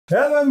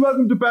Hello and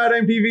welcome to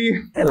Paradygm TV.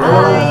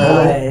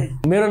 Hi.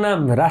 मेरो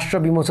नाम राष्ट्र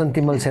विमोचन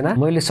तिमल सेना।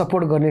 मैले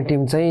सपोर्ट गर्ने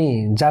टिम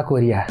चाहिँ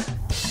जाकोरिया।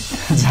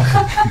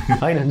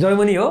 हैन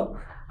जर्मनी हो।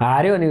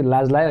 हार्यो अनि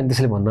लाज लाग्यो अनि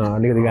त्यसले भन्न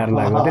अलिकति गाह्रो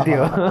लाग्यो त्यति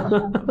हो।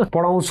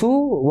 पढाउँछु,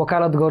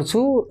 वकालत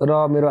गर्छु र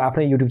मेरो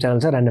आफ्नै YouTube च्यानल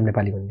छ र्यान्डम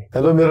नेपाली भन्ने।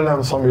 हेलो मेरो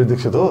नाम समीर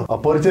दीक्षित हो।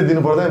 परिचय दिनु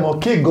पर्दा म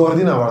के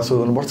गर्दिन भनेर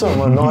सुरु गर्नुपर्छ।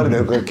 म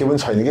नगरिदिएको के पनि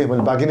छैन के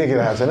मैले बाँकी नै के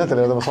राखेको छैन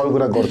त्यसले गर्दा म सबै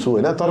कुरा गर्छु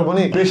हैन। तर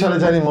पनि पेशाले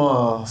चाहिँ म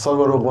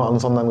सर्वरोगमा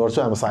अनुसन्धान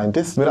गर्छु। आम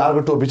साइन्टिस्ट। मेरो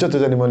अर्को टपिक छ त्यो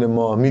चाहिँ म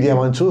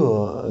मिडियामा छु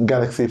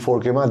ग्यालेक्सी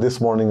 4K मा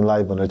दिस मर्निङ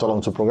लाइभ भनेर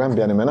चलाउँछु प्रोग्राम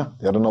बिहान बिहान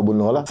हेरेर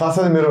नभुल्नु होला।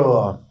 साथसाथै मेरो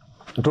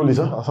टोली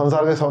छ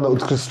संसारकै सबभन्दा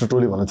उत्कृष्ट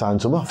टोली भन्न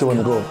चाहन्छु म। त्यो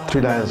भनेको थ्री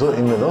डायन्स हो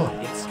इङ्ग्ल्यान्ड हो।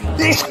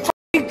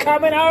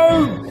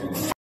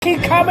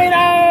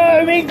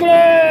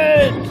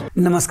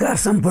 नमस्कार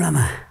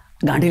सम्पूर्णमा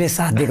घाँटीले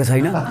साथ दिएको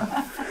छैन।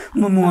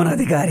 म मोहन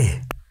अधिकारी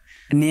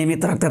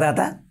नियमित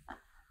रक्तदाता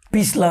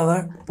piece lover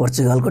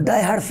पोर्चुगलको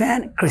die hard fan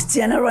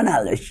Cristiano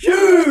Ronaldo.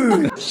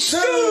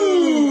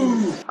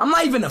 I'm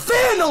not even a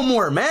fan no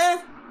more,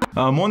 man.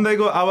 Mohan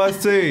दाइको आवाज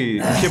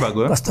चाहिँ के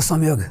भएको? कस्तो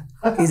संयोग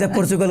हिजो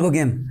पोर्चुगलको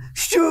गेम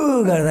सु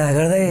गर्दा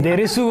गर्दै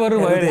धेरै सु गर्नु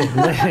भयो रे।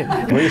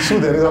 मैले सु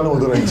धेरै गर्नु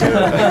हुँदो रहेछ।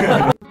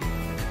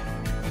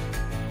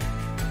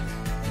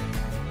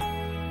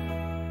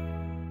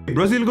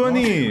 ब्राजिलको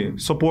नि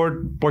सपोर्ट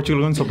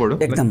पोर्चुगलको नि सपोर्ट हो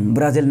एकदम।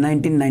 ब्राजिल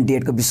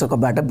 1998 को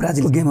विश्वकपबाट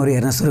ब्राजिलको गेमहरु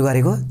हेर्न सुरु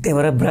गरेको त्यही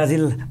भएर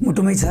ब्राजिल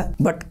मुटुमै छ।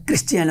 But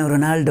Cristiano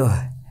Ronaldo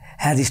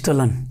has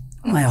stolen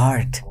my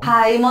heart.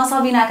 High म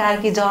Sabina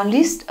Karki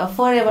journalist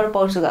फरएभर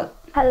Portugal.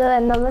 Hello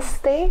and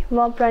namaste.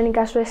 म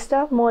प्रणिका Shrestha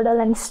model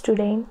and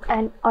student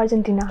and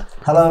Argentina.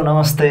 Hello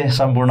नमस्ते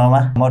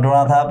सम्पूर्णमा म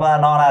डोना थापा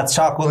नना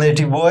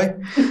चकोलेटी बोय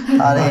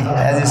अनि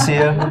as you see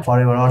here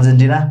फरएभर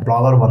Argentina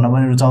bagger भन्न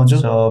पनि रुचाउँछु।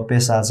 सो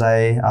पेसा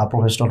चाहिँ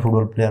professional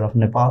football player of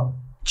Nepal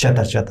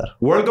 74।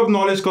 World cup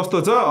knowledge कस्तो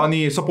छ अनि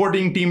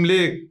सपोर्टिङ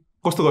टिमले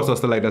कस्तो गर्छ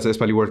जस्तो लागिरहेछ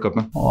यसपालि वर्ल्ड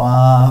कपमा?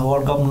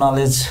 वर्ल्ड कप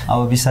नलेज अब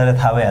बिस्तारै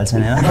थाहा भइहाल्छ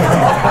नि हैन।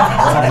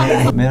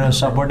 मेरो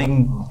सपोर्टिङ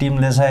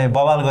टिमले चाहिँ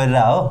बवाल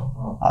गरिरा हो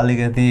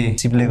अलिकति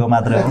चिप्लेको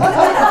मात्रै हो।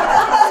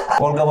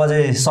 वर्ल्ड कप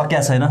अझै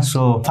सकिया छैन।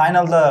 सो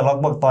फाइनल त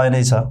लगभग तय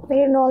नै छ।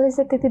 मेरो नलेज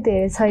चाहिँ त्यति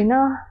धेरै छैन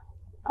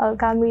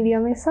हल्का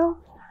मिडियमै छ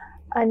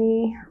अनि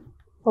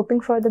hoping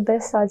for the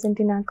best.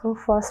 अर्जेन्टिनाको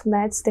first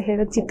match देखेर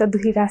चित्त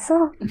दुखिरहेछ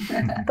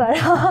तर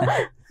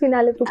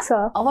फिनाले पुग्छ।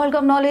 वर्ल्ड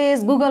कप नलेज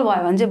गुगल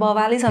भयो भने चाहिँ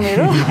बवालै छ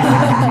मेरो।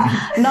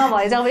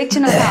 नभए चाहिँ अब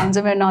एकछिन थाहा हुन्छ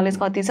मेरो नलेज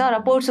कति छ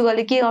र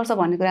पोर्चुगलले के गर्छ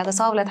भन्ने कुरा त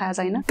सबलाई थाहा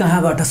छैन।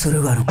 कहाँबाट सुरु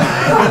गरौँ?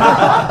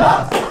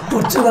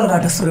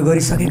 पोर्चुगलबाट सुरु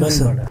गरिसकेको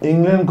छु।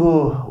 इङ्ल्यान्डको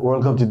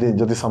वर्ल्ड कप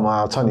जित्ने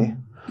जतिसम्म छ नि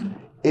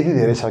यति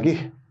धेरै छ कि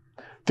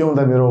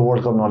त्योभन्दा मेरो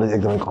वर्ल्ड कप नलेज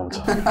एकदमै कम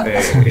छ।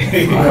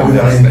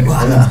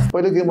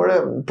 पहिलो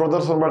गेमबाट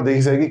प्रदर्शनबाट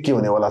देखिसक्यो कि के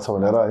हुने होला छ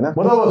भनेर होइन। म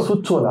त अब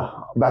सुत्छु होला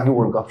बाँकी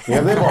वर्ल्ड कप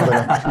हेर्दै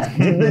पर्दैन।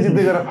 जित्दै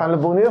जित्दै गएर फाइनल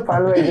पुग्ने हो।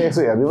 फाइनलमा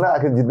यसो हेरिदिउँ ल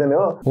आखिर जित्दैन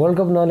हो। World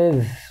cup knowledge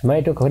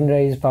mitochondria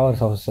is power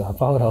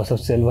house of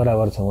sale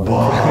बराबर छ।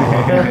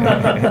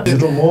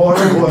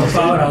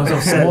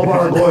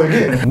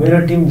 मेरो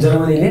टिम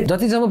जर्मनीले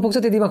जतिसम्म पुग्छ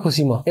त्यतिमा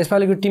खुसी म।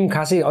 यसपालिको टिम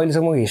खासै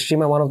अहिलेसम्म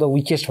हिस्ट्रीमा वान अफ द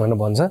विकेस्ट भनेर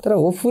भन्छ तर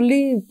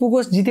होपफुल्ली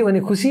पुगोस्। जित्यो भने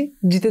खुसी,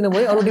 जितेन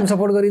भने अरू टिम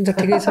सपोर्ट गरिन्छ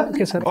ठिकै छ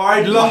के छ।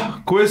 अलराइट ल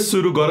क्विज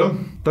सुरु गरौँ।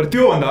 तर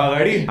त्यो भन्दा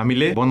अगाडि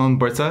हामीले बनाउनु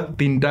पर्छ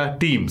तीनटा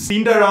टिम्स।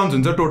 तीनटा राउन्ड्स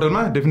हुन्छ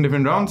टोटलमा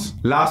डिफरेन्ट राउन्ड्स।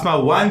 लास्टमा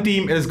वान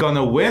टिम इज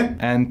गना विन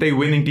एन्ड त्यही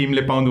विनिङ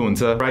टिमले पाउनु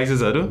हुन्छ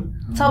प्राइजेसहरु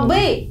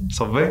सबै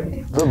सबै।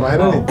 त्यो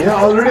भएन नि यहाँ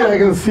अलरेडी आई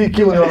क्यान सी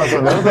के हुनेवाला छ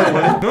भनेर त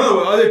मैले नो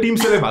अझै टिम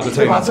सेलेक्ट भएको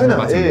छैन।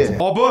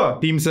 अब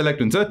टिम सेलेक्ट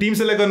हुन्छ। टिम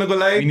सेलेक्ट गर्नको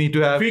लागि we need to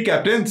have 3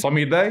 क्याप्टेन्स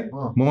Samir दाइ,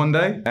 मोहन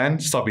दाइ एन्ड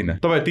सबिना।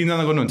 तपाईहरु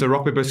तीनजना गर्नुहुन्छ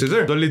रक पेपर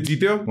सिजर। जसले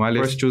जित्यो उहाँले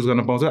फर्स्ट चुज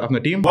गर्न पाउँछ आफ्नो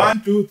टिम। 1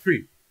 2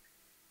 3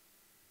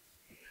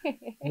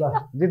 ल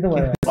जित्नु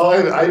भयो।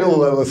 I know who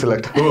I will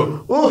select.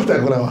 त्या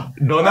कुरामा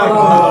डोना।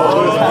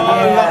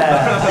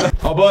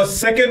 अब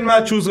सेकेन्डमा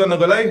चुज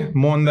गर्नको लागि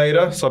मोहन दाइ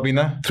र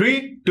सबिना।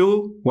 3 2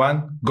 1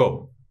 गो।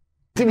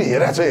 तिमी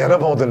हेरा छ हेर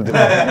पाउँदैन तिमी।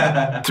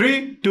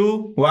 3 2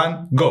 1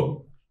 go.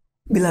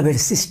 Beloved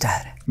sister.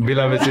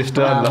 Beloved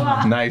sister.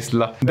 Nice.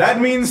 That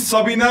means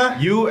Sabina,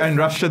 you and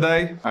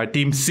Rashadai are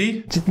team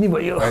C. जित्नी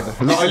भयो।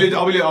 ल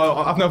अहिले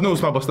आफ्नो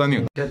उसमा बस्दा नि।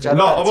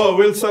 ल अब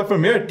we'll start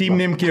from here. Team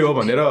name के हो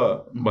भनेर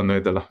भन्नु है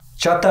त ल।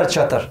 चतर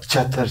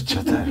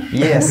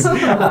Yes.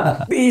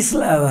 Peace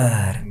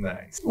lover.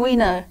 Nice.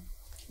 Winner.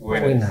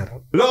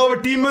 ल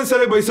अब टिममा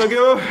सेलेक्ट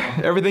भइसक्यो।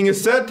 Everything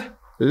is set.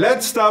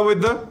 Let's start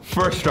with the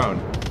first round.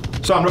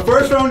 So our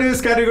first round is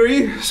category.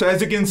 So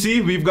as you can see,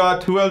 we've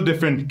got 12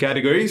 different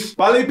categories.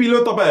 Palai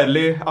pilo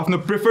tapaharule afno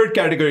preferred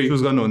category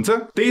choose garनुहुन्छ.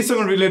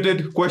 त्यससँग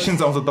related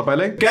questions आउँछ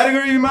तपाईलाई.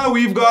 Category ma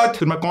we've got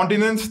my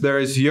continents. There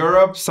is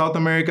Europe, South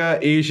America,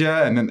 Asia,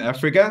 and then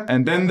Africa.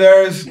 And then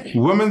there's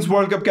Women's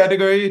World Cup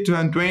category,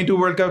 2022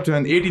 World Cup,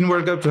 2018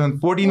 World Cup,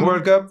 2014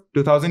 World Cup.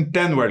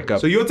 2010 World Cup.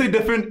 So you would say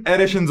different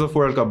editions of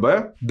World Cup.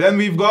 Then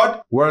we've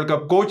got World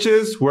Cup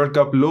coaches, World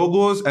Cup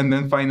logos, and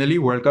then finally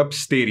World Cup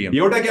stadium.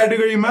 एउटा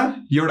category-मा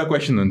एउटा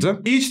question हुन्छ.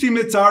 Each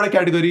team-ले 4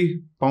 category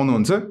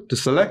पाउनुहुन्छ to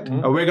select.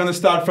 We're going to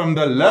start from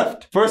the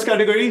left. First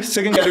category,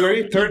 second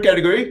category, third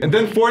category, and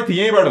then fourth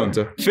यहीँबाट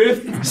हुन्छ.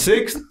 5th,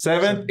 6th,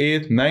 7th,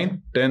 8th, 9th,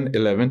 10th,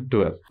 11th,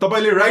 12th.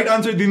 तपाईले right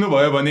answer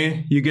दिनुभयो भने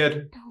you get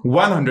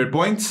 100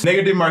 points.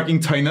 Negative marking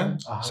छैन.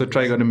 So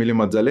try गर्न मिल्यो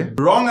मज्जाले.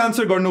 Wrong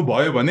answer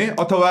गर्नुभयो भने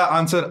अथवा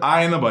answer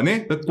आएन भने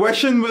the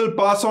question will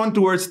pass on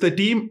towards the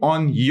team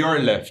on your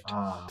left.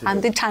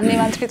 हामी त छान्ने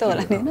मात्रै त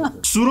होला नि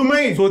हैन.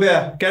 सुरुमै सोध्या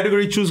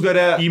category choose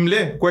गरे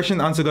टिमले question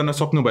answer गर्न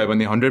सक्नुभयो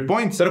भने 100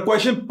 points. तर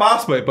question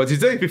pass भएपछि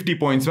चाहिँ 50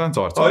 points मा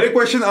झर्छ. हरेक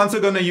question answer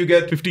गर्न you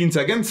get 15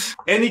 seconds.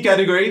 Any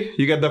category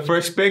you get the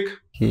first pick.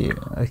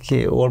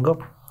 Okay, World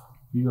Cup.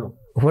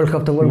 World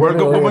Cup त World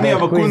Cup पनि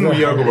अब कुन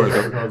yearको World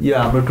Cup?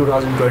 Yeah, हाम्रो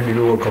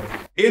 2022 World Cup.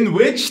 In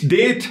which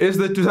date is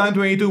the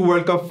 2022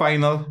 World Cup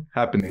final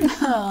happening?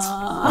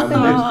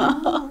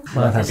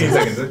 मलाई थाहा 15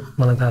 seconds.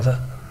 मलाई थाहा छ.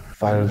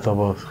 फाइनल त अब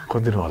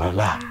कति दिन होला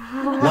ल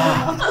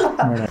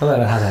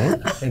तपाईहरुलाई थाहा छ है?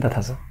 एउटा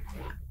थाहा छ.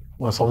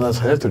 म सम्झना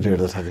छैन त्यो डेट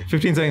त थाहा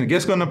 15 seconds.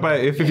 Guess गर्न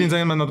पाए 15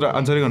 seconds मा नत्र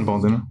आन्सरै गर्न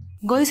पाउँदैन.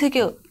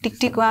 गइसक्यो. टिक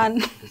टिक 1,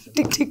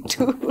 टिक टिक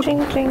 2.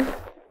 Tring, tring.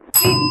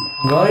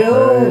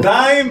 गयो.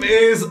 Time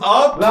is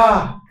up.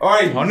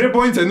 Alright, 100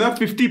 points enough.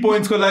 50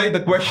 points ko lai.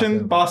 The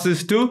question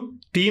passes to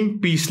Team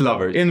Peace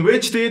Lovers. In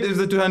which date is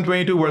the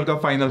 2022 World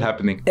Cup final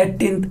happening?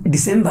 18th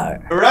December.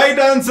 Right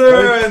answer.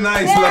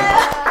 Nice.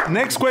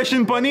 Next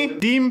question, Pani.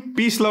 Team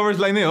Peace Lovers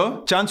line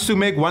ho. Chance to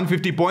make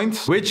 150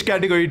 points. Which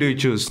category do you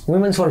choose?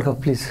 Women's World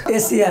Cup, please.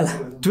 ACL.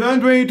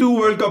 2022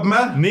 World Cup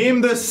ma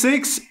name the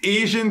 6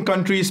 Asian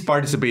countries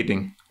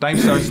participating. Time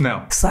starts now.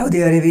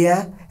 Saudi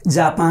Arabia,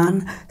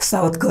 Japan,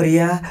 South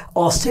Korea,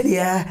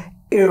 Australia,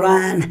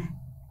 Iran,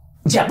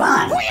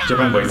 Japan.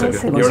 Japan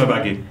भइसक्यो. एउटा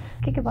बाँकी.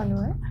 के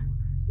भन्नुभयो?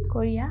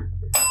 Korea,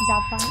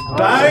 Japan.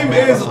 Time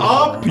is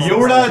up.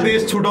 एउटा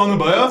देश छुटाउनु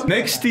भयो.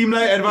 Next team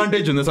लाई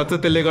एडभान्टेज हुन सक्छ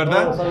त्यसले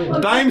गर्दा.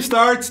 Time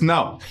starts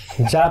now.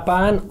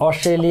 Japan,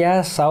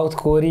 Australia, south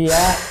Korea,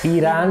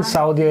 Iran,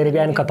 Saudi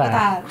Arabia and Qatar.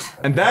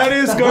 And that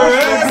is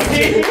correct.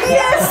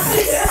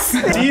 Yes.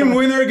 Team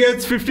winner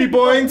gets 50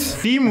 points.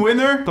 Team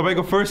winner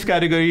तपाईको first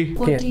category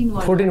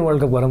 14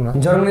 वर्ल्ड कप गरौँ न.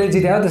 जर्मनीले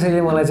जित्यो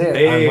त्यसैले मलाई चाहिँ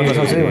भन्न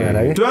सक्छु नि भनेर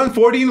के.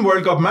 2014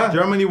 World Cup मा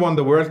Germany won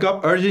the World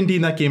Cup.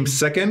 Argentina came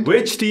second.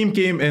 Which team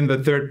came in the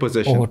third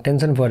position? ओहो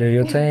टेन्सन पर्यो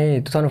यो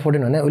चाहिँ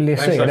 2014 भने उले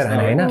यसो हेरेर हैन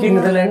हैन. के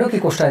नेदरल्यान्ड हो कि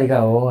कोस्टारिका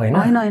हो हैन?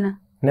 हैन हैन.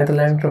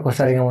 नेदरल्यान्ड र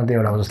कोस्टारिका मध्ये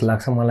एउटा हो जस्तो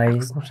लाग्छ मलाई.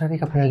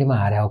 कोस्टारिका पेनल्टीमा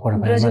हारे हो क्वार्टर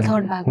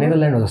फाइनलमा.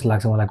 नेदरल्यान्ड हो जस्तो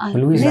लाग्छ मलाई.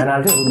 लुइस भ्यान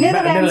हाल थियो.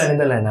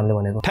 नेदरल्यान्ड हामीले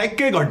भनेको.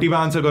 ठ्याक्कै घट्टीमा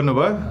आन्सर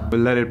गर्नुभयो.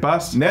 We'll let it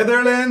pass.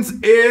 Netherlands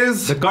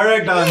is the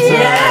correct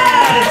answer.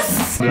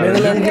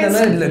 Netherlands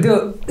किन त्यो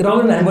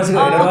राउन्ड भ्यान बसेको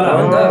हेरेर होला हो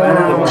नि त भ्यान.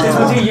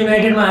 त्यसपछि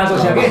युनाइटेडमा आएको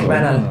छ के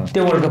भ्यान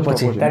त्यो वर्ल्ड कप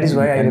पछि. That is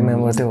why I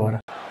remember त्यो भएर.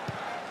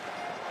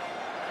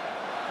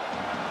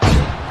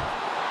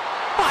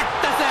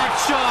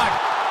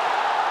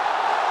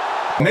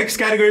 Next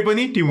category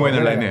पनि team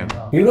winner लाई नै हो.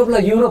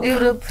 युरोपलाई युरोप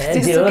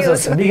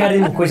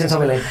बिगाडिदिनु क्वेसन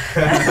सबैलाई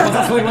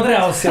 50 पोइन्ट मात्रै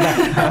आओस् सेला.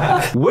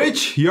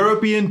 Which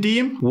European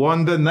team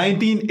won the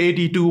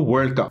 1982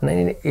 World Cup?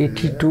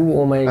 1982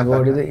 oh my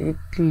God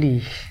Italy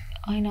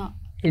हैन.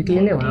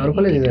 इटलीले हाम्रो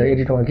कसले जित्यो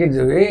 82 मा के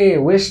ए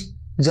वेस्ट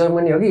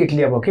जर्मनी हो कि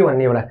इटली अब के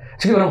भन्ने एउटा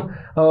के भनौँ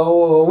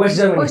West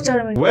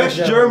Germany. West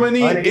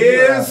Germany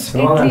is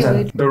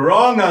the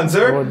wrong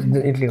answer.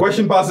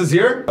 Question passes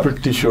here.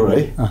 pretty sure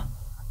है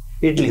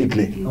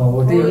Italy.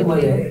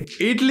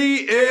 Italy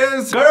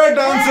is correct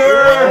answer.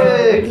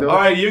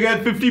 Alright, you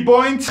get 50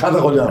 points.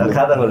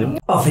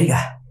 Africa.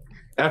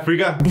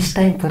 Africa. This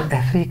time for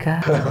Africa.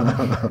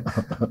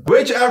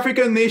 Which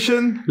African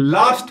nation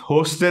last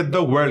hosted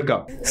the World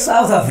Cup?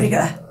 South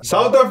Africa.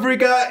 South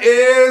Africa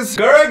is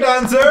correct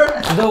answer.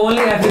 The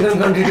only African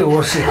country to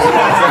host it.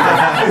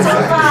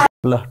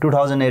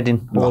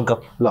 2018 World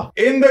Cup.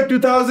 In the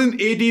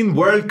 2018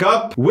 World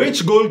Cup,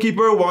 which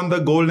goalkeeper won the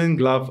Golden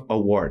Glove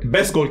Award?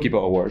 Best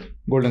goalkeeper award.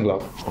 Golden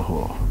Glove.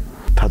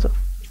 थाहा छ.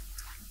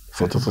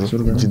 सोच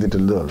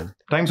जित्दिटल्दै होला.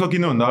 Time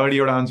सकिनु भन्दा अगाडि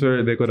एउटा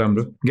answer दिएको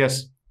राम्रो. Guess.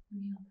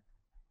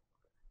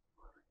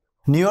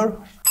 Neuer.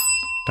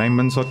 Time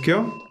पनि सक्यो.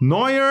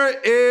 Neuer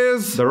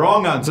is the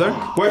wrong answer.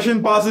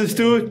 Question passes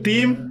to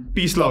Team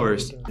Peace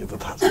Lovers. यो त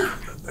थाहा छ.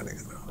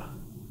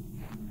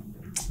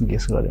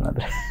 गेस गरे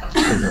मात्र.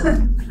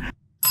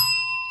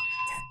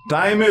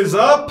 Time is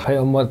up.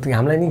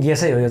 हामीलाई नि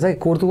गेसै हो यो चाहिँ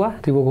कोर्तुवा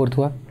तिबो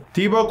कोर्तुवा.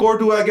 Thibaut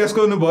Courtois guess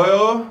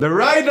गर्नुभयो. The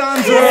right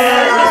answer.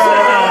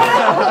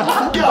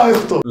 के हो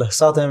यस्तो?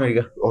 South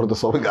America. अरु त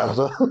सबै गाह्रो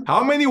छ.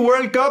 How many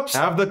World Cups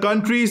have the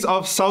countries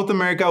of South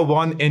America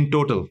won in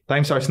total?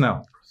 Time starts now.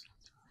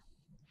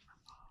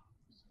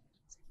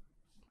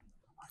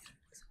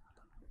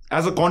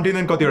 As a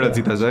continent कतिवटा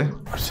जिता छ है?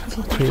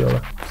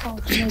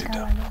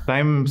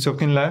 Time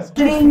सकिनला?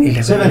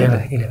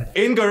 11.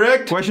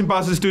 Incorrect. Question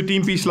passes to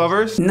Team Peace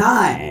Lovers.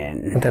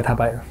 9. त थाहा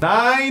पायो.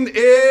 9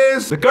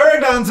 is the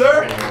correct answer.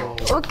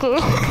 Okay.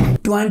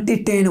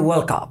 2010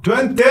 World Cup.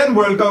 2010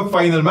 World Cup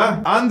final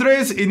ma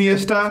Andres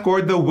Iniesta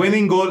scored the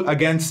winning goal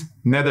against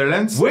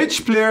Netherlands.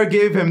 Which player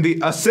gave him the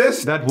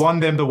assist that won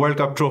them the World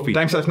Cup trophy?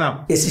 Time starts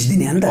now. Assist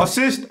दिने हो नि त?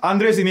 Assist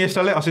Andres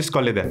Iniesta ले assist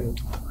कसले दिए?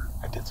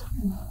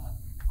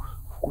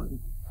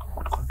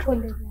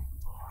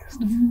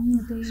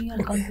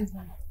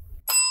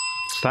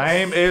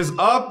 Time is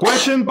up.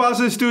 Question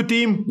passes to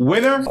team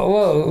winner.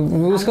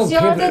 अब उसको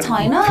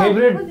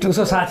favourite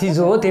उसको साथी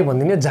जो हो त्यही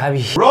भन्दिने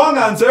Xavi. Wrong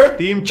answer.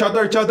 Team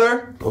Chatar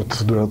Chatar.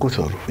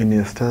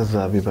 Iniesta,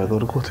 Xavi,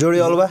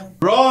 Jordi Alba.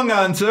 Wrong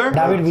answer.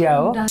 David Villa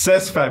हो.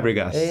 Cesc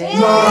Fabregas.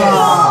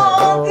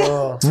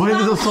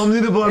 मैले त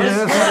सम्झिनु पर्ने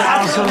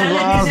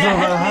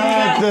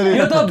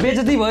यो त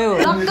बेइज्जती भयो.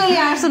 नक्कली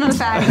Arsenal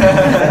fan.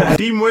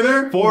 Team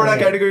winner. 4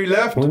 category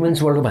left.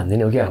 Women's world cup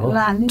भन्दिने हो क्या हो.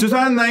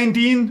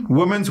 2019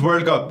 Women's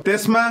World Cup.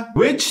 त्यसमा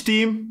which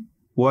team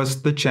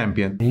was the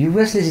champion?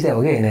 US ले जित्यो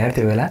हो के हैन यार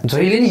त्यो बेला.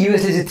 जहिले नि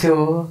युएस ले जित्थ्यो.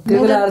 त्यो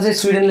बेला चाहिँ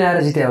स्विडेन ले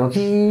आएर जित्यो हो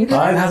कि.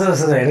 हैन थाहा छ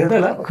जस्तो हेर्नु त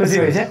ल. खुसी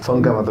भइछ.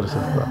 शंका मात्र छ.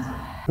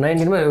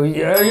 19 मा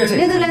यो चाहिँ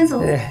नेदरल्यान्ड्स हो.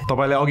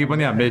 तपाईलाई अघि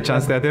पनि हामीले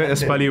चान्स दिएको थियो.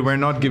 यसपालि we were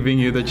not giving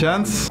you the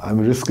chance.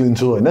 हामी रिस्क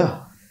लिन्छौ हैन?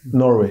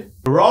 Norway.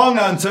 Wrong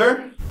answer.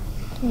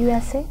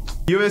 USA.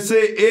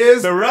 USA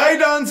is the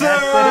right answer.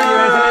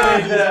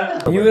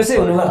 USA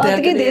हुनु लाग्छ.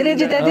 अतिकै धेरै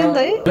जितायो नि त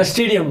है.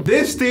 Stadium.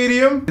 This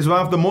stadium is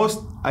one of the most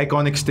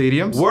iconic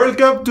stadiums. World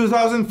Cup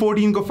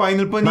 2014 को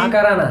final पनि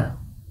माकाराना.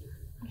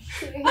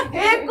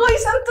 एक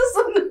क्वेशन त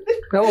सुन्नु.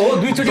 हो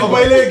दुई चोटी.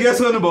 तपाईले guess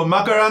गर्नुभयो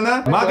Macarana.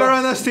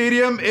 Macarana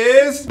Stadium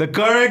is the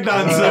correct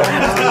answer.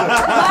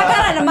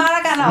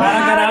 Maracanã.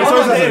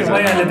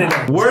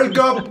 World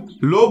Cup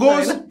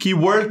logos Ki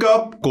World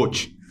Cup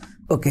coach.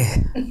 Okay,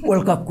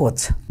 World Cup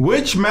coach.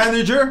 Which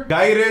manager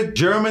guided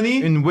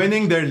Germany in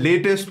winning their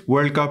latest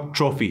World Cup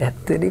trophy?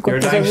 Your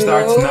time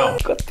starts now.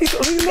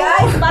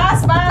 Guys,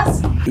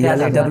 pass.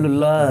 LAW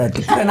ल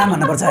त्यतिकै नाम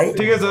भन्नु पर्छ है.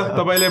 ठिकै छ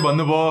तपाईले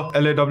भन्नुभयो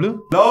LAW.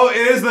 No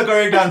is the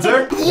correct answer.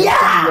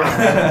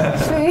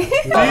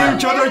 Team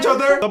Chatar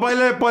Chatar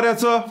तपाईले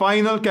परेछ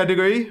final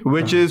category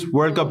which is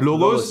World Cup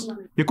logos.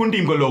 यो कुन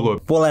टिमको लोगो?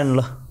 पोल्यान्ड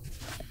ल.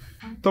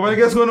 तपाईले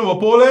guess गर्नुभयो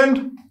Poland.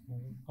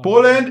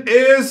 Poland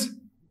is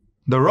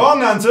the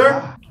wrong answer.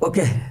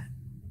 Okay.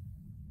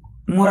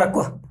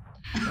 Morocco.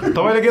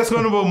 तपाईले guess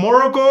गर्नुभयो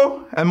Morocco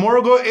and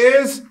Morocco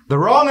is the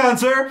wrong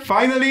answer.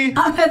 Finally.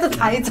 हामीलाई त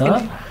थाहै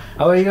छैन.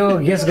 अब यो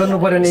गेस गर्नु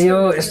पर्यो नि यो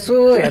यस्तो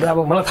हेर्दा अब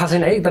मलाई थाहा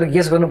छैन है तर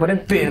गेस गर्नु पर्यो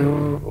नि पेरु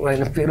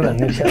हैन पेरु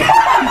भन्ने छ.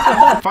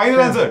 Final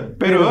answer.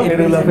 Peru.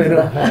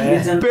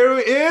 Peru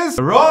is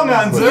wrong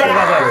answer.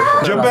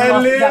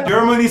 Japanले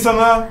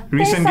जर्मनीसँग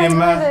recent game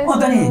मा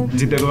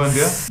जितेको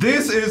भन्थ्यो.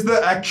 This is the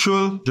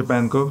actual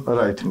Japanको.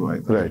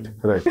 Right.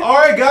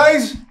 Alright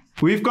guys,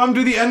 we've come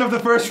to the end of the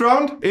first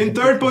round. In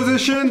third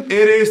position,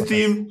 it is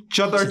team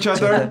Chatar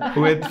Chatar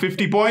with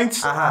 50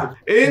 points.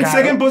 In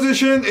second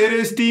position, it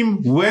is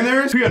team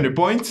Winners, 300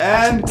 points.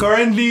 And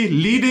currently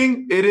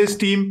leading, it is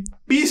team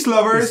Peace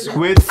Lovers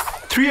with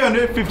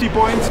 350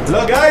 points.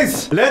 Look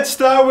guys, let's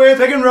start with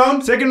second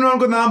round. Second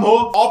round ko naam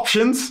ho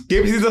options.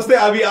 KBC जस्तै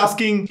I'll be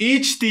asking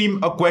each team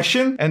a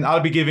question and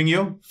I'll be giving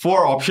you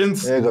 4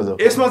 options.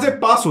 यसमा चाहिँ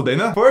pass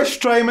हुँदैन.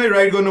 First try मै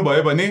right गर्नु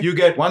भयो भने you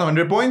get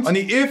 100 points.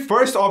 अनि if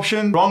first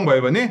option wrong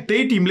भयो भने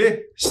त्यही टिमले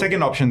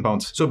second option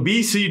पाउँछ. So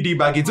B C D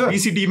बाँकी छ. B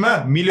C D मा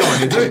मिल्यो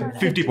भने चाहिँ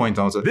 50 points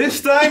आउँछ.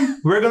 This time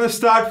we're going to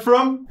start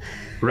from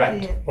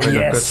right.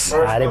 Yes.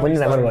 हारे पनि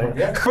राम्रो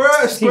भयो.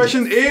 First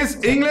question is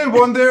England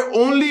won their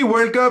only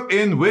World Cup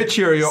in which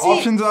year? Your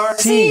options are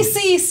C.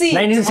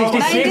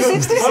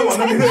 1966.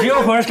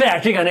 यो फर्स्टले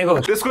ह्याट्रिक हानेको.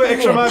 त्यसको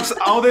extra marks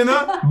आउँदैन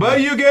but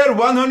you get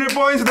 100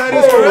 points. That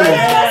is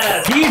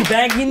correct. Feed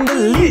back in the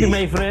lead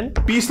my friend.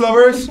 Peace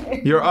lovers,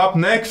 you're up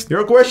next.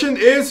 Your question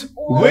is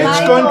which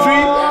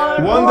country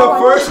won the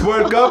first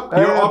World Cup?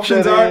 Your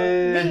options are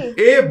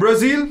A.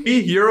 Brazil, B.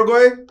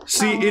 Uruguay,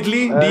 C.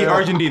 Italy, D.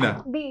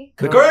 Argentina. B.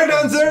 The correct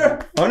answer,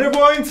 100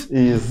 points.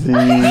 Easy.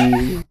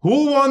 Who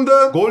won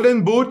the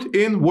Golden Boot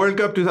in World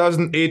Cup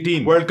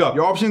 2018? World Cup.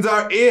 Your options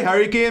are A.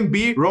 Harry Kane,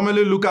 B.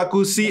 Romelu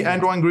Lukaku, C.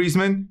 Antoine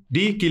Griezmann,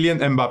 D.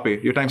 Kylian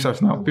Mbappe. Your time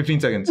starts now. 15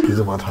 seconds.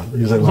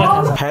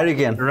 Harry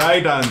Kane.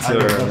 Right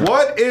answer.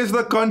 What is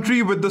the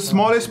country with the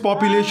smallest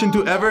population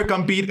to ever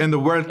compete in the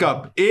World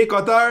Cup? A.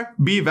 Qatar,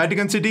 B.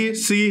 Vatican City,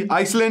 C.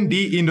 Iceland,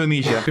 D.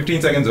 Indonesia.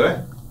 15 seconds, right?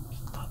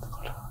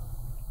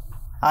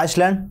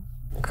 Iceland.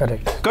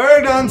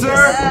 Correct answer.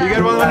 You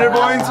get 100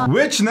 points.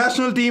 Which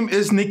national team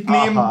is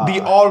nicknamed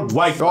the All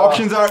White? The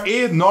options are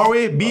A.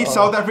 Norway, B.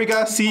 South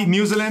Africa, C.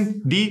 New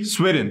Zealand, D.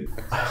 Sweden.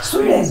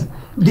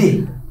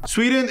 D.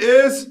 Sweden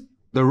is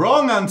the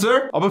wrong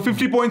answer. About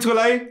 50 points ko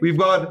lai. We've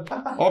got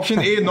option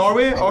A.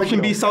 Norway,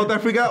 option B. South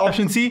Africa,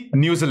 option C.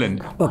 New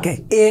Zealand.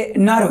 Okay, A.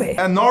 Norway.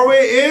 And Norway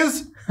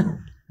is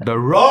The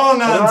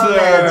wrong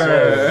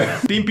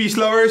answer. Team Peace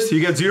Lovers, you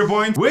get 0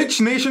 points. Which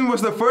nation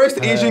was the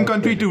first Asian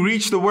country to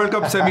reach the World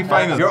Cup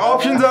semi-final? Your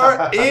options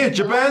are A.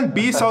 Japan,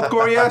 B. South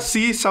Korea,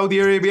 C. Saudi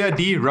Arabia,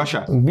 D.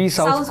 Russia. B.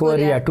 South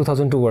Korea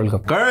 2002 World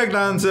Cup. Correct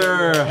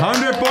answer.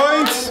 100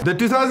 points. The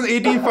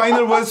 2018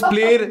 final was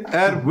played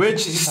at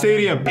which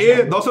stadium?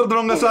 A. Dasar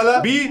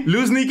Drangasala, B.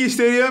 Luzhniki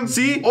Stadium,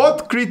 C.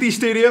 Otkriti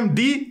Stadium,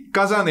 D.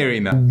 Kazan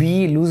Arena.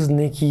 B.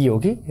 Luzhniki हो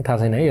कि थाहा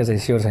छैन है यो चाहिँ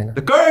sure छैन.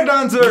 The correct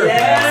answer.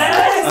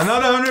 Yes!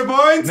 Another 100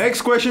 points.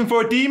 Next question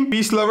for Team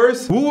Peace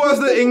Lovers. Who was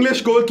the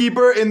English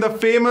goalkeeper in the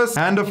famous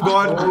Hand of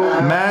God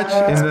match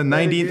in the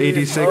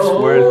 1986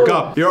 World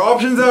Cup? Your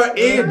options are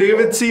A.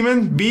 David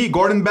Seaman, B.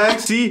 Gordon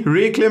Banks, C.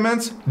 Ray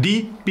Clements,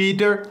 D.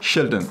 Peter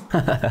Shilton.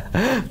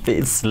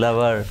 Peace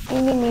Lover.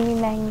 Mini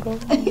mango.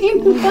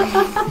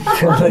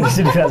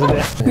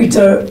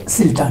 Peter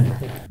Shilton.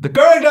 The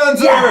correct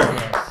answer.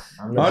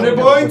 100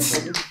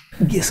 points.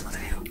 Yes.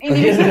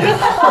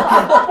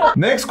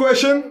 Next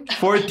question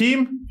for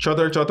Team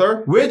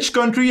Chotar. Which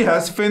country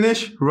has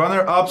finished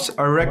runner-ups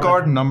a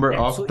record number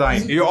of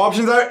times? Your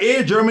options are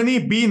A. Germany,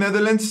 B.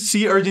 Netherlands,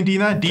 C.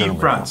 Argentina, D.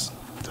 France.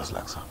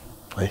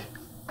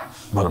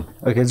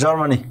 Okay,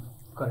 Germany.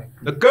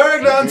 The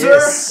correct answer.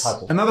 Yes.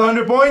 Another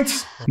 100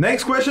 points.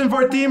 Next question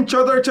for Team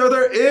Chotar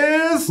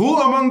is who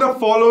among the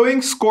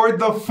following scored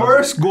the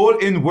first goal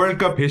in World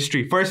Cup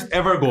history? First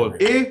ever goal.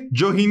 A.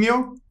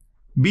 Jorginho,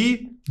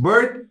 B.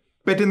 Bert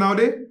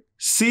Petinaude,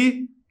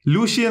 C.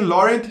 Lucien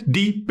Laurent,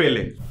 D.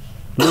 Pele.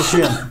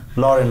 Lucien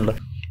Laurent.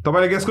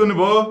 तपाईले guess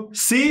गर्नुभयो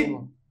C.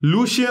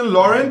 Lucien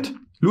Laurent.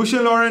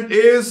 Lucien Laurent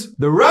is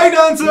the right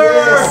answer.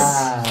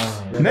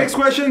 Yes. Next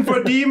question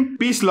for Team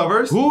Peace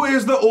Lovers. Who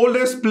is the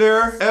oldest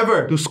player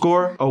ever to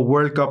score a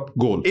World Cup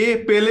goal?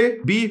 A. Pele,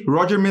 B.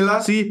 Roger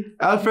Milla, C.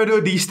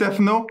 Alfredo Di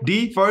Stefano,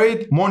 D.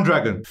 Farid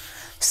Mondragon.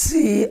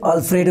 C.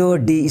 Alfredo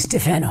Di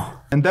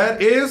Stefano. And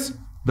that is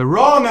the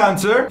wrong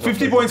answer.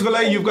 50 points.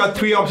 You've got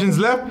 3 options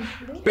left.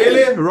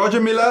 Pele,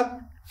 Roger Milla,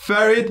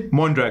 Farid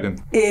Mondragon.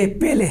 A.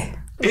 Pele.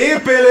 A.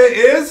 Pele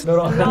is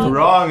the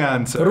wrong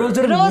answer.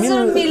 Roger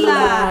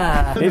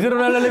Milla.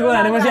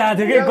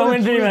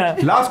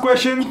 Last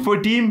question for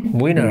Team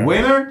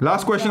Winner.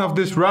 Last question of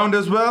this round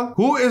as well.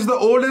 Who is the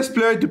oldest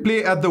player to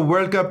play at the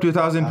World Cup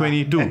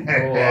 2022?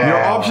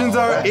 Your options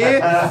are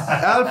A.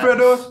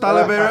 Alfredo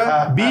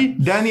Talavera, B.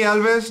 Dani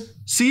Alves,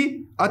 C.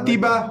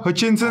 Atiba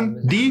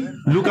Hutchinson, D.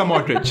 Luka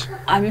Modric.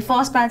 I mean,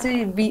 first match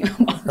B.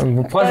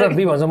 First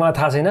B भन्छ मलाई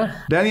थाहा छैन.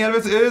 Dani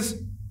Alves is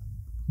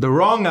the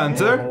wrong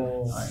answer.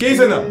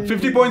 Keisana,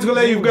 50 points go.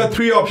 You've got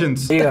 3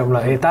 options.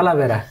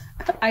 Talavera.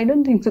 I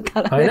don't think so.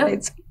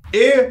 Talavera.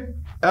 A.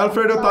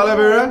 Alfredo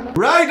Talavera.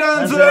 Right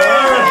answer.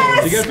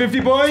 Yes! You get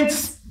 50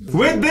 points.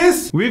 With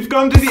this, we've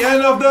come to the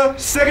end of the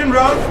second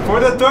round. For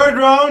the third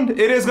round,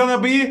 it is gonna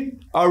be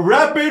a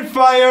rapid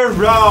fire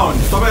round.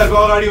 तपाईहरुको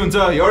अगाडि हुन्छ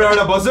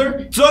एउटा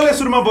buzzer. जसले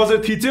सुरुमा buzzer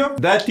थिच्यो,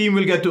 that team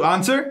will get to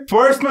answer.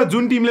 First मा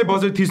जुन टिमले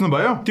buzzer थिच्नु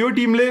भयो, त्यो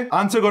टिमले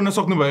आन्सर गर्न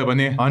सक्नु भयो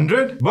भने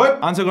 100, but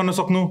आन्सर गर्न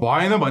सक्नु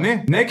भएन भने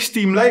नेक्स्ट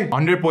टिमलाई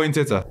 100 पोइन्ट्स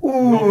छ.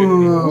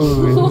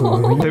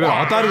 त्यही भएर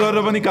हतार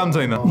गरेर पनि काम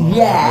छैन.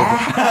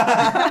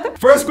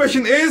 First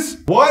question is,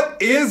 what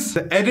is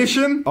the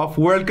edition of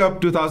World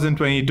Cup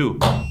 2022?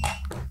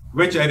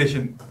 Which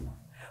edition?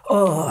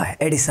 Oh,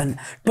 edition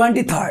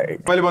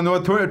 23rd.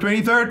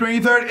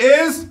 23rd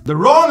is the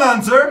wrong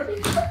answer.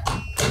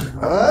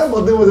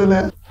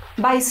 22.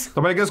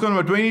 Guess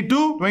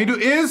 22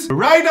 is the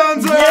right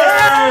answer.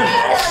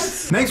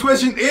 Yes! Next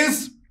question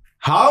is,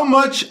 how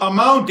much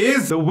amount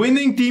is the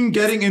winning team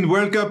getting in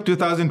World Cup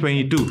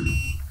 2022?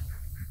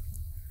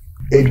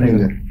 8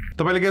 million.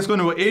 Guess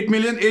 8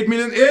 million. 8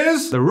 million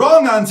is the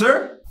wrong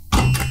answer.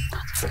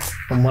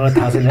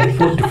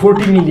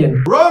 40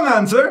 million. Wrong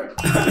answer.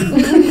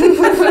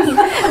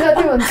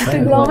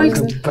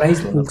 Price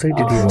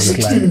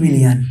 16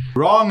 million.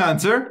 Wrong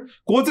answer.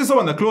 Coach is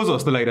the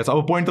closest. Like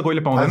point I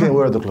think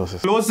we're the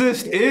closest.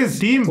 Closest is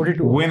Team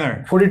 42.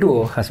 Winner.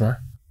 42 Hasma.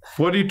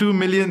 42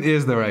 million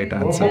is the right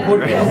answer.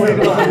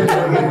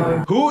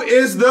 Who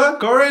is the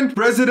current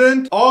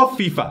president of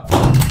FIFA?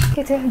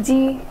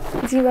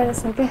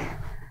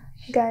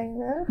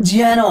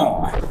 Gianni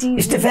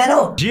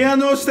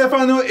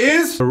Stefano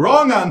is the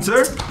wrong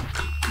answer.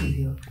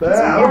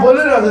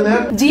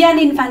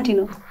 Gianni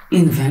Infantino.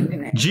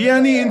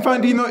 Gianni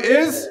Infantino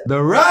is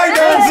the right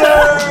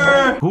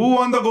answer. Who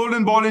won the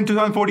Golden Ball in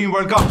 2014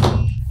 World Cup?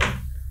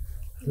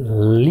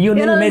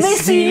 Lionel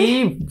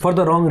Messi for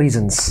the wrong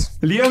reasons.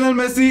 Lionel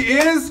Messi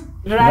is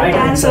right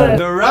answer.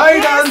 The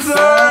right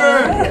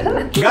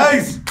answer.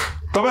 Guys,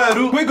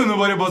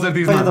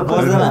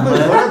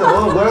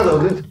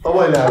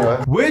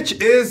 which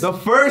is the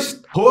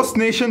first host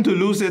nation to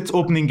lose its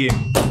opening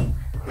game?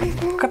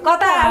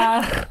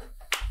 Qatar.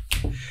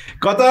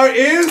 Qatar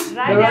is the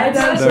right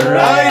answer.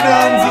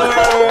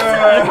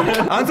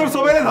 Answer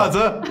सबैले थाहा छ,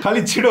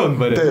 खाली छिटो हुनु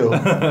पर्यो.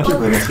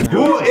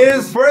 Who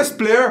is first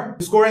player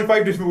to score in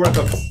 5 different World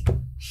Cups?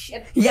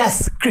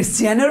 Yes,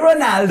 Cristiano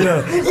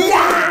Ronaldo.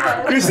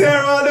 Yeah! Cristiano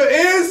Ronaldo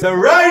is the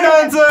right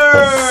answer!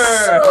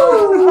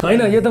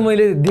 होइन यो त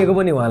मैले दिएको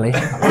पनि उहाँलाई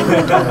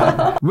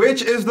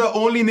Which is the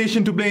only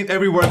nation to play in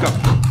every World Cup?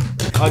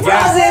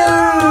 Brazil!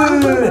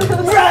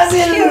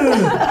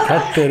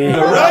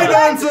 The right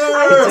answer!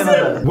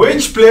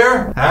 Which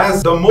player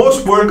has the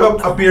most World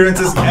Cup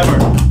appearances ever?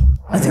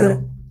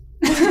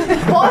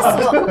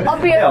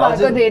 Appear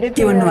भएको धेरै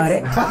के भन्नु अरे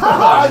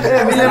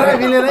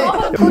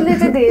कुनले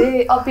चाहिँ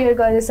धेरै अपियर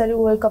गरेछ अरे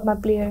वर्ल्ड कपमा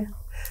प्लेयर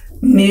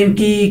नेम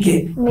के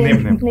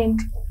नेम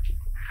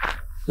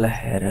ल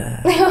हेर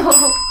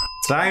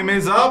Time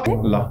is up.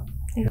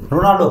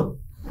 Ronaldo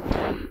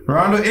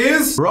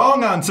is wrong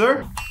answer.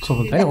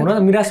 होइन हुन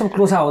त मिरासम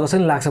क्लोसा हो जस्तो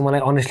नि लाग्छ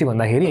मलाई अनेस्टली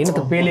भन्दाखेरि होइन त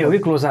पेले हो कि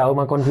क्लोसा हो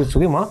म कन्फ्युज छु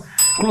कि म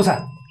क्लोसा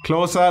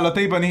Closer,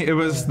 Latai Pani, it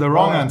was the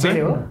wrong answer.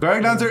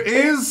 Correct answer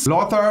is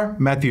Lothar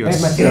Matthäus.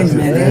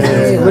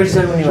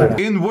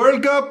 In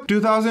World Cup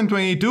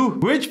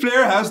 2022, which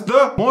player has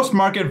the most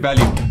market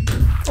value?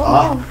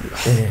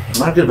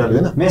 Market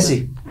value, na?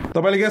 Messi.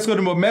 तपाईले guess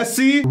गर्नुभयो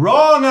Messi.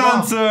 Wrong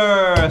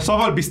answer.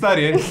 Saphal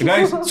बिस्तारै है.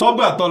 Guys,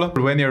 सबको हात तल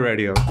when you're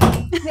ready.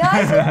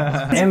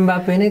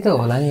 Mbappe नै त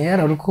होला नि यार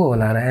अरु को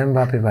होला र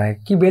एम्बापे बाहेक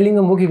कि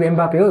बेलिङम हो कि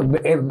एम्बापे हो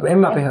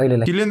एम्बापे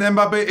अहिलेलाई Kylian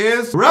Mbappe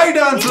is right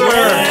answer.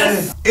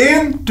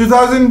 In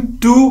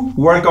 2002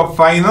 World Cup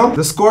final,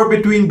 the score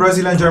between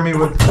Brazil and Germany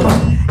was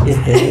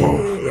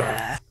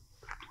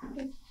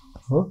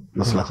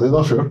That's not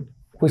sure.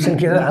 Question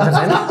के आन्सर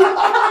छैन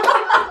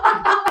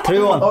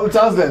 3-1. Oh,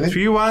 chance then.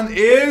 3-1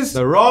 is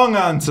the wrong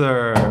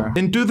answer.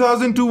 In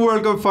 2002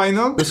 World Cup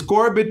final, the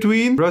score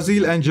between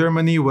Brazil and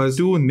Germany was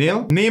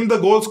 2-0. Name the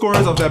goal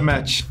scorers of that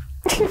match.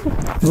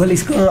 Goal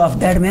scorer of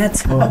that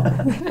match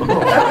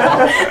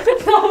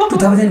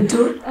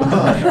 2002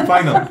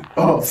 Final.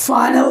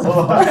 final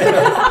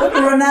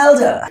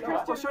Ronaldo.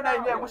 What's your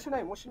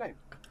name?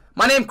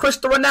 My name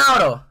Cristiano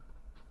Ronaldo.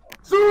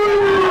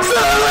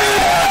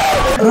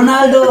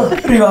 Ronaldo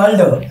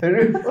Rivaldo.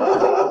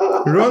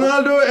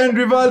 Ronaldo and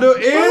Rivaldo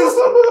is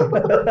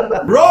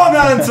wrong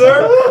answer.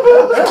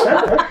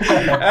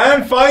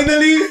 And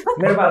finally,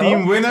 team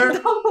winner.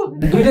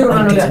 दुईटै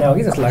रोनाल्डोले हाने हो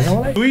कि जस्तो लाग्छ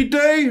मलाई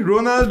Duitei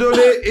Ronaldo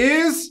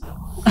is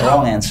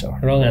Wrong answer.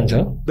 Wrong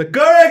answer the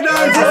correct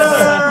answer.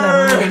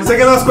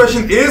 Second last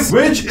question is,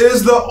 which is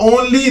the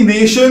only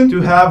nation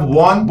to have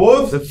won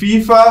both the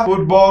FIFA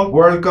Football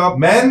World Cup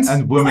men's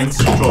and women's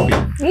trophy?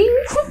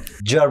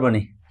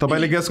 Germany.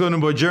 तपाईले guess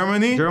गर्नुभयो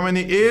Germany.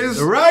 Germany is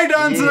the right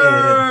answer.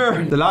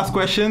 The last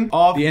question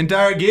of the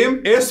entire game.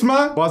 यसमा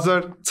buzzer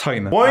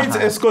छैन. Points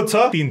यसको छ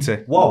 300.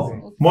 Wow.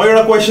 म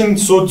एउटा question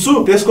सोध्छु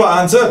त्यसको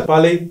आन्सर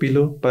पालै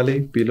पिलो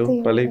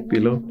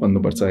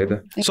भन्नुपर्छ है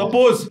त.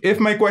 Suppose if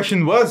my question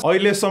was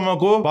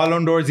अहिलेसम्मको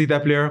Ballon d'Or जिता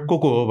प्लेयर को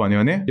हो भन्यो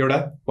भने एउटा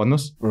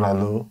भन्नुस्.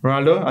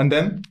 Ronaldo and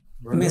then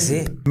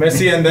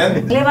Messi and then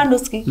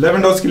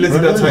Lewandowski ले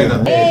जिता छैन.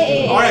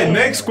 Alright,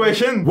 next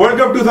question. World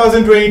Cup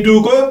 2022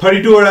 को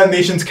 32 वटा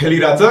नेशन्स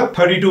खेलिरहेछ.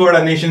 32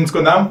 वटा नेशन्स को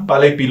नाम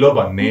पालै पिलो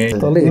भन्ने.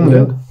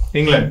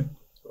 England,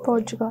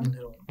 Portugal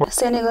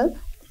Senegal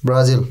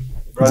Brazil.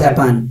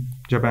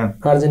 Japan.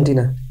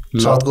 Argentina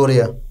South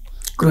Korea.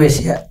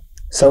 Croatia.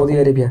 Saudi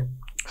Arabia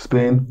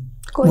Spain.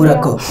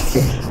 Morocco.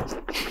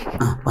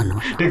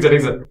 ठिक छ.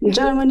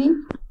 Germany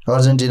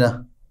Argentina.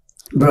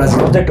 Brazil.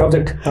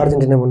 Object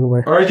Argentina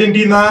भन्नुभयो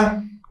Argentina.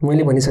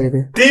 मैले भनिसकेको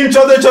थिएँ Team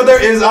Chother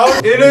is out.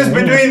 It is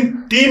between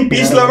Team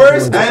Peace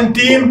Lovers and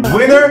Team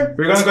Winner.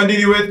 We're going to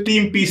continue with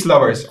Team Peace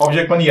Lovers.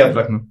 Object पनि याद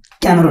राख्नु.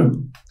 Cameroon.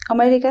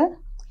 America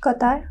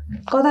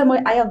Qatar म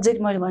I object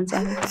मैले भन्छ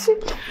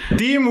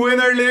Team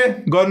Winner ले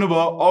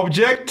गर्नुभयो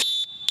object.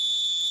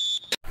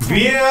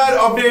 VAR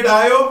update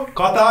आयो.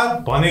 Qatar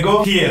भनेको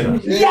थिएन.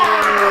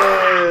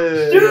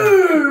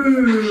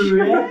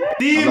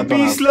 Team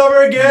Peace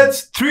Lover gets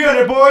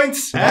 300 points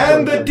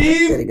and the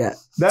team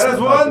that has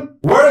won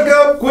World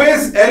Cup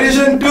Quiz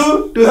Edition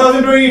 2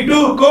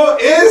 2022 ko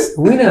is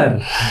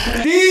winner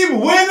Team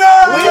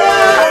Winner!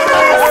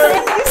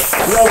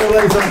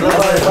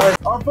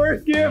 Our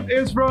first gift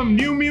is from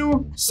New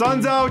Mew.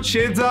 Sun's out,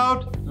 shades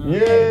out.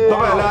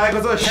 तपाईहरुलाई आएको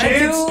छ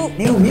shades.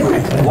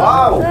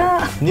 Wow.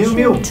 New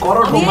Mew.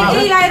 करोडको माल.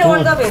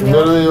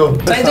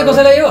 चाहिन्छ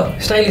कसैलाई यो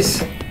stylish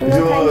Oh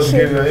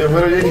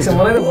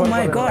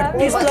my god,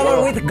 peace lover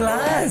with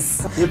glass.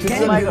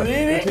 Can you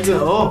believe it?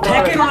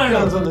 ठ्याक्कै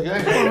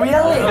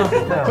Really?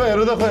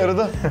 हेरौ त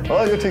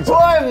Oh यो ठीक छ. Oh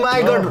my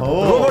god.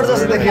 रोबोट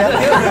जस्तो देखियो.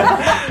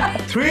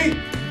 3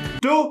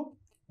 2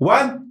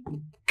 1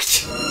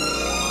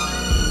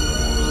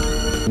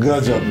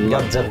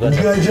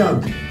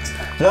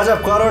 गजब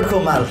करोडको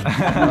माल.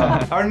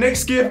 Our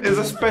next gift is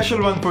a special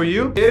one for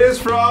you. It is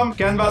from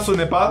Canvasso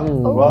Nepal.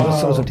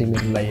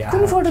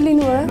 कुन फोटो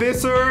लिनु भयो They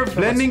serve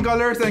blending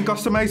colors and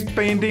customized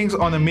paintings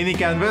on a mini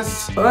canvas.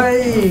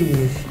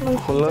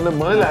 खोल्नले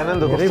मलाई लागेन नि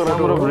त कस्तो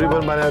राम्रो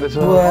रिबन बनाएर रहेछ.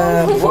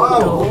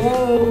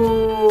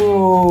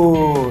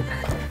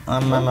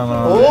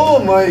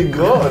 Oh my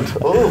god.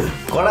 Oh,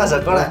 कडा छ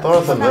कडा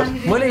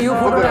मैले यो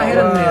फोटो राखेर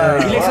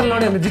इलेक्सन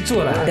लड्यो भने जित्छु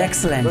होला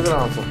Excellent.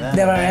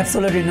 There are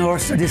absolutely no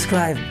words to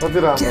describe.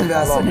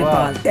 Canvasso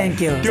Nepal.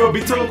 Thank you. त्यो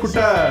बिचको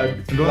खुट्टा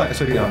डोला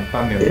सरी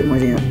तान्ने हो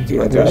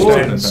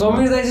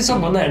समीर दाइ चाहिँ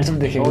सबभन्दा ह्यान्डसम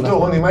देखेको त्यो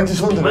हो नि मान्छे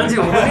सुन मान्छे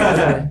हो नि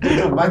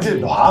त्यो मान्छे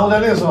ढाउँदा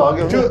नै यसो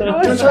अघि त्यो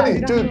छ नि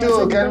त्यो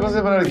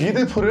क्यानभासले बनाएर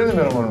गीतै फुर्यो नि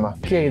मेरो मनमा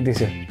के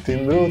देख्छ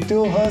तिम्रो त्यो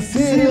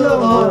हसिलो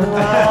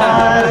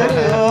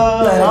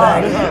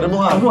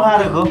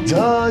मुहारको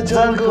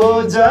झझल्को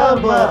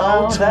जब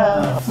आउँछ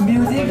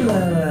Music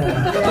lover.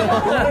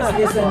 Let's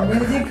listen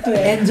music to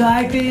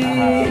enjoy it.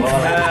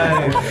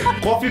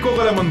 Coffee को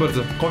कसलाई मन पर्छ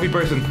कफी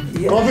पर्सन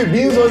कफी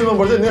बिन्स अलि मन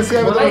पर्छ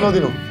नेस्काफे त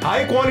नदिनु high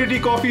quality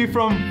coffee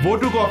from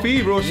Votu Coffee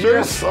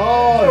roasters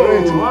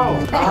great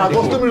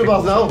कस्तो मिठो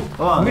बास्छ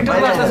हौ मिठो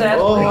लाग्छ सायद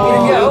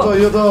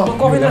यो त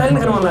कफी नखाने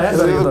खानु मन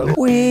लाग्यो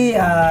We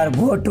are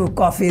Votu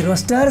Coffee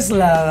Roasters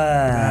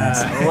lovers.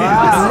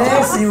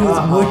 Let's use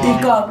Votu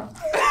Cup.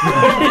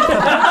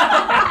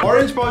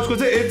 Orange pouch ko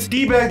चाहिँ it's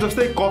tea bag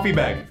जस्तै coffee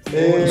bag.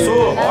 So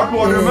hot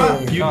water मा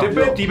you dip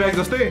it tea bag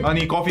जस्तै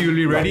अनि coffee will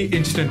be ready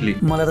instantly.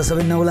 मलाई त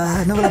सबै नौला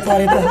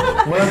परे त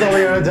मलाई त अब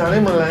यहाँ जानै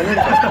मन लागेन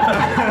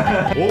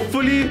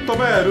Hopefully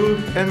तपाईहरु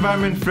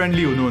environment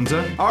friendly हुनुहुन्छ.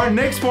 Our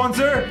next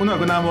sponsor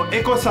उनीहरुको नाम हो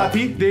Eco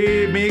Sathi. They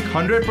make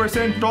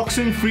 100%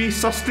 toxin free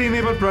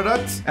sustainable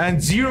products and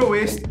zero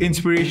waste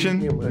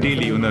inspiration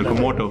daily उनीहरुको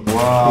motto.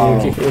 वाओ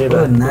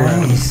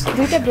नाइस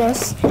दुईटा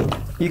ब्रस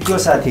इको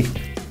साथी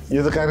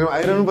यो त कार्यक्रम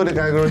आइरहनु पर्ने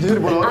कार्यक्रम थियो नि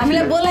बोलाउनु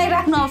हामीले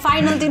बोलाइराख्नु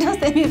फाइनल तिर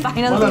सेमी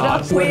फाइनल तिर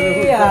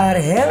We are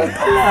health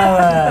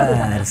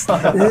lovers.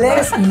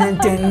 Let's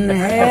maintain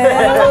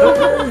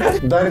health.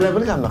 दारीलाई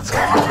पनि काम लाग्छ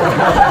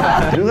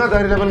ढुङ्गा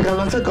दारीलाई पनि काम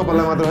लाग्छ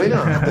कपाललाई मात्र होइन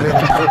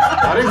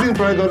हरेक दिन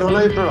प्रयोग गर्नु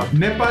होला यो product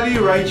Nepali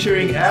ride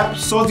sharing app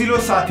सजिलो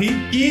साथी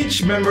each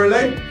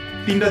memberलाई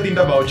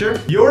तीनटा भाउचर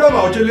एउटा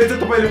भाउचरले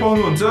चाहिँ तपाईले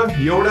पाउनुहुन्छ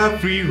एउटा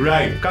फ्री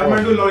राइड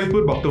काठमाडौँ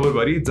ललितपुर भक्तपुर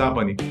भरि जहाँ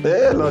पनि ए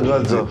ल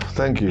गजो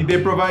thank you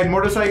They provide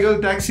motorcycle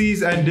taxis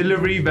and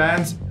delivery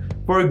vans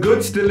for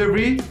goods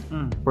delivery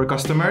for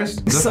customers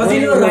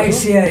सजिलो राइड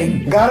शेयरिङ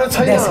गाह्रो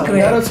छैन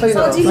गाह्रो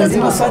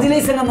छैन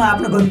सजिलैसँग म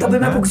आफ्नो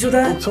गन्तव्यमा पुग्छु त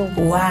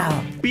वाओ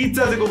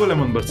पिज्जा चाहिँ कसलाई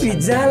मन पर्छ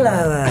pizza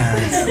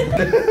lovers.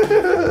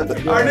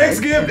 Our next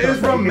gift is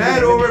from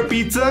Mad Over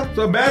Pizza.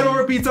 So Mad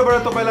Over Pizza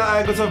बाट तपाईलाई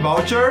आएको छ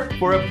voucher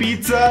for a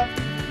pizza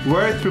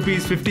worth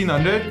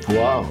 ₹1500.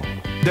 Wow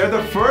They're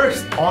the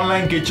first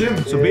online kitchen.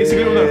 So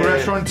basically उनीहरुको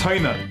रेस्टुरेन्ट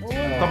छैन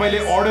तपाईले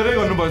अर्डरै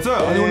गर्नुपर्छ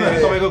अनि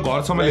उनीहरुले तपाईको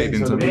घरसम्म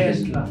ल्याइदिन्छ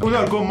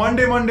उनीहरुको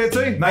मन्डे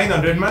चाहिँ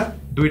 900 मा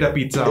दुईटा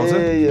पिज्जा आउँछ ए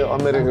यो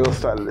अमेरिकाको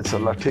स्टाइलले छ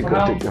ल ठिक हो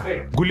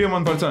गुलियो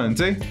मन पर्छ भने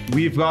चाहिँ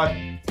we've got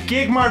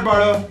Cake Mart बाट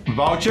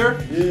voucher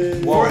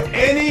for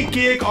any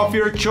cake of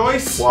your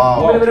choice.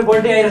 Wow मेरो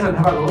बर्थडे आइरहेछ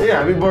थाहा ए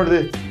ह्यापी बर्थडे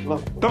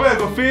ल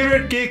तपाईहरुको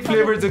फेभरेट केक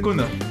फ्लेभर चाहिँ कुन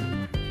हो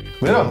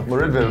मेरो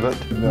रेड भेलभेट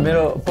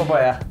मेरो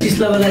पपाया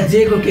इस्लामलाई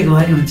जेको केक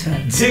भने हुन्छ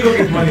जेको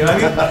केक भन्यो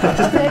अनि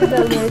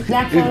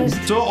black forest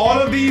So all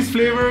of these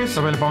flavors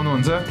तपाईले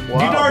पाउनुहुन्छ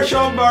गिटार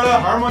शप बाट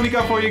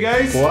harmonica for you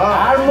guys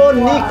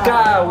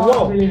harmonica वो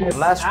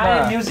लास्टमा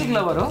म्युजिक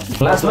लभर हो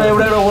लास्टमा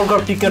एउटा वर्ल्ड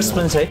कप टिकट्स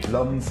पनि छ है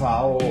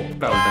lmfao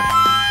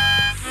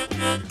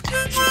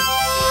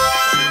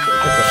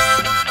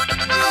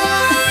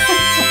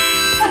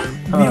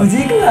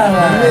music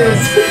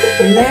lovers.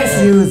 Let's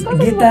use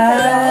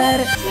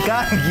guitar.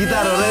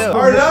 Guitar हो रे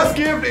Our last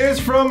gift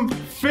is from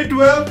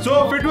Fitwell.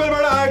 So Fitwell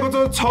बाट आएको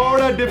छ 6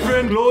 वटा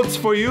different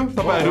clothes for you.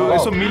 तपाईहरु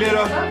यसो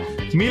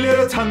मिलेर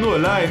छान्नु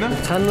होला हैन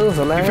छान्नुस्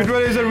होला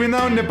Fitwell is a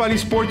renowned Nepali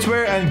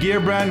sportswear and gear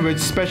brand which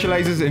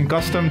specializes in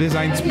custom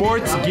designed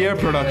sports gear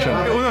production.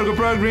 उनीहरुको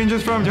product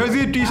ranges from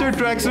jersey, t-shirt,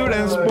 tracksuit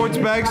and sports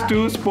bags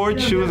to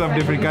sports shoes of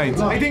different kinds.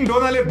 I think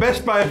Donale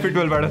best buy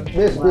Fitwell बाट.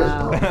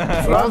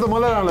 राम्रो त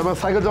मलाई राम्रो म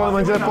cycle चलाउने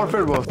मान्छेलाई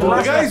perfect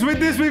भयो Guys, with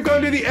this we've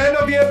come to the end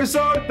of the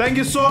episode. Thank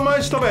you so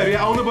much. तपाईहरु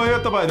यहाँ आउनु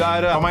भयो तपाईहरु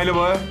आएर रमाइलो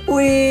भयो.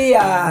 We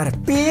are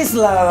peace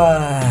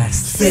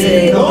lovers.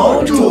 Say no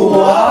to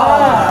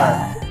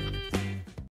war.